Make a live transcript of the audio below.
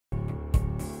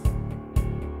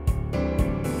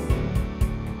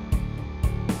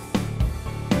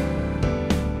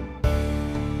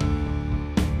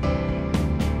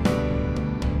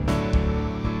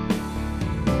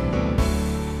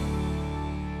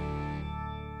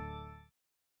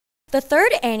The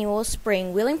third annual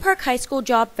Spring Wheeling Park High School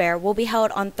Job Fair will be held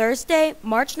on Thursday,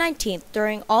 March 19th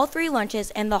during all 3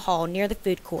 lunches in the hall near the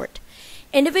food court.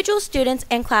 Individual students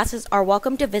and classes are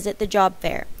welcome to visit the job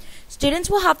fair. Students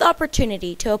will have the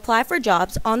opportunity to apply for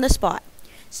jobs on the spot.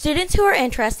 Students who are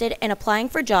interested in applying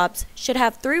for jobs should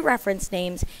have 3 reference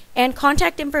names and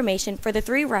contact information for the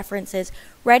 3 references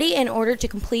ready in order to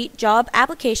complete job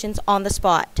applications on the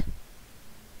spot.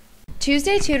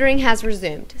 Tuesday tutoring has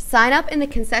resumed. Sign up in the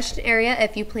concession area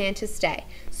if you plan to stay.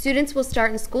 Students will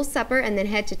start in school supper and then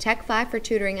head to Tech 5 for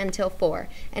tutoring until 4.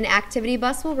 An activity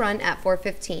bus will run at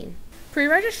 4:15.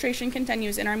 Pre-registration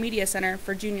continues in our media center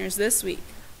for juniors this week.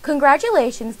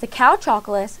 Congratulations to Cal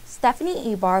Chocolus,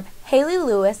 Stephanie Ebarb, Haley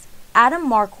Lewis, Adam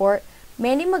Marquardt,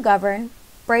 Mandy McGovern,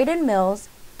 Braden Mills,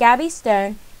 Gabby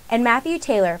Stone, and Matthew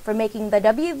Taylor for making the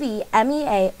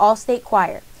WVMEA All-State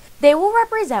Choir. They will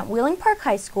represent Wheeling Park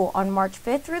High School on March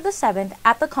 5th through the 7th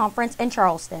at the conference in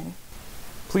Charleston.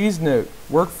 Please note,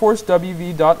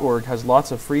 WorkforceWV.org has lots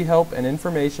of free help and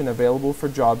information available for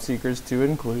job seekers to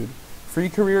include free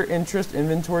career interest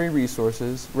inventory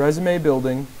resources, resume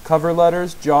building, cover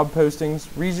letters, job postings,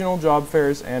 regional job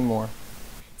fairs, and more.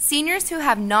 Seniors who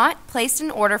have not placed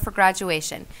an order for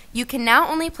graduation, you can now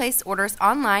only place orders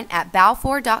online at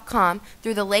balfour.com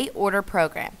through the late order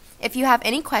program. If you have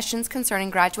any questions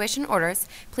concerning graduation orders,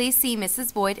 please see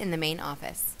Mrs. Boyd in the main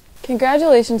office.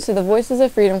 Congratulations to the Voices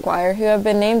of Freedom Choir who have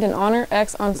been named an Honor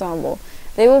X Ensemble.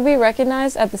 They will be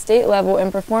recognized at the state level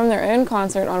and perform their own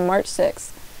concert on March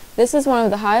 6th. This is one of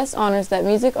the highest honors that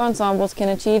music ensembles can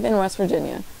achieve in West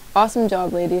Virginia. Awesome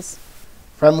job, ladies.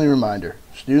 Friendly reminder,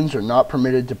 students are not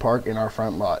permitted to park in our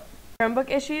front lot.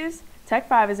 Chromebook issues? Tech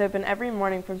 5 is open every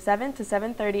morning from 7 to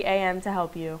 7:30 a.m. to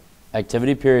help you.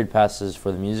 Activity period passes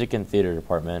for the music and theater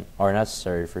department are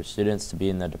necessary for students to be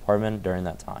in the department during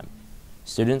that time.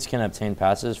 Students can obtain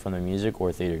passes from the music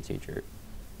or theater teacher.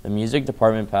 The music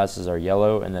department passes are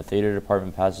yellow and the theater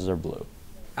department passes are blue.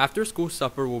 After-school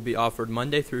supper will be offered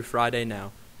Monday through Friday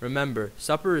now. Remember,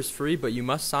 supper is free, but you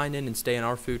must sign in and stay in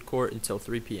our food court until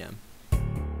 3 p.m.